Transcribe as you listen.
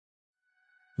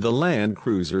The Land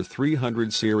Cruiser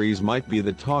 300 series might be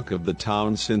the talk of the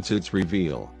town since its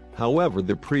reveal, however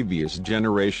the previous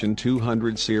generation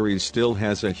 200 series still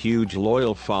has a huge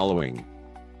loyal following.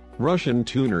 Russian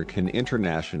tuner Khann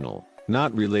International,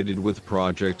 not related with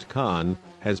Project Kahn,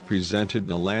 has presented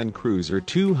the Land Cruiser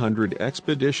 200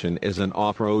 Expedition as an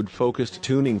off-road focused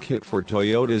tuning kit for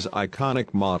Toyota's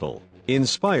iconic model,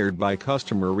 inspired by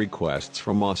customer requests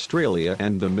from Australia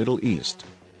and the Middle East.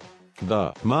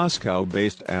 The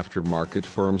Moscow-based aftermarket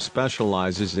firm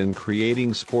specializes in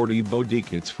creating sporty body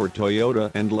kits for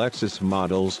Toyota and Lexus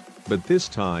models, but this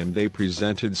time they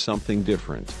presented something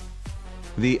different.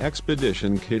 The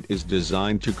Expedition kit is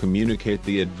designed to communicate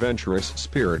the adventurous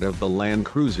spirit of the Land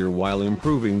Cruiser while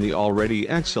improving the already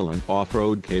excellent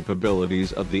off-road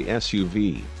capabilities of the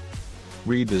SUV.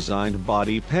 Redesigned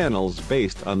body panels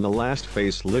based on the last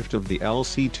facelift of the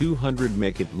LC200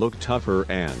 make it look tougher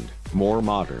and more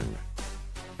modern.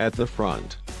 At the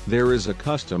front, there is a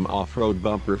custom off-road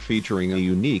bumper featuring a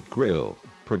unique grille,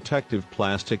 protective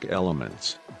plastic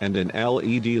elements, and an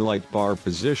LED light bar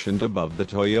positioned above the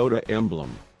Toyota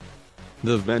emblem.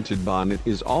 The vented bonnet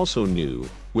is also new,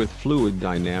 with fluid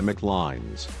dynamic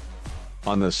lines.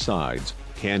 On the sides,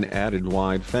 Khann added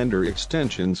wide fender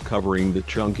extensions covering the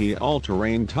chunky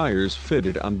all-terrain tires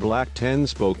fitted on black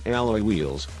 10-spoke alloy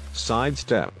wheels, side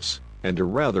steps, and a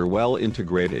rather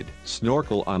well-integrated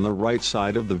snorkel on the right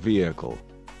side of the vehicle.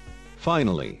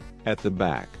 Finally, at the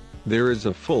back, there is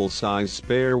a full-size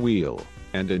spare wheel,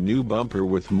 and a new bumper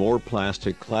with more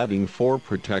plastic cladding for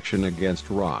protection against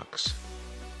rocks.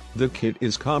 The kit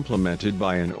is complemented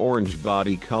by an orange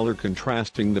body color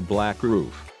contrasting the black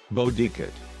roof, body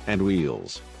kit, and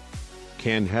wheels.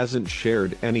 Khann hasn't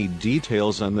shared any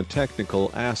details on the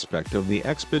technical aspect of the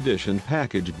Expedition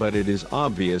package, but it is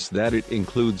obvious that it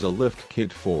includes a lift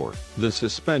kit for the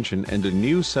suspension and a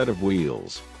new set of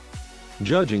wheels.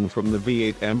 Judging from the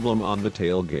V8 emblem on the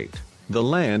tailgate, the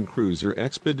Land Cruiser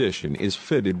Expedition is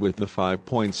fitted with the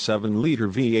 5.7-liter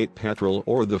V8 petrol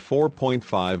or the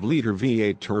 4.5-liter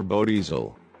V8 turbo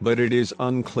diesel, but it is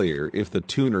unclear if the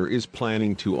tuner is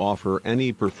planning to offer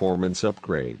any performance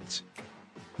upgrades.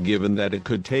 Given that it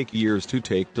could take years to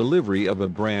take delivery of a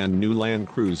brand new Land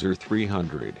Cruiser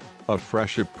 300, a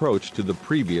fresh approach to the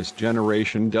previous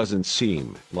generation doesn't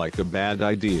seem like a bad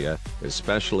idea,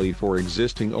 especially for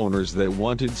existing owners that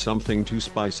wanted something to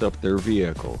spice up their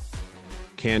vehicle.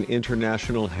 Khann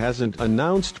International hasn't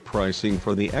announced pricing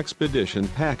for the Expedition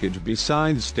package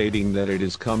besides stating that it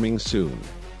is coming soon.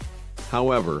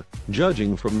 However,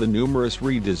 judging from the numerous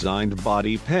redesigned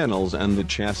body panels and the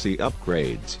chassis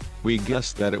upgrades, we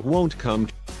guess that it won't come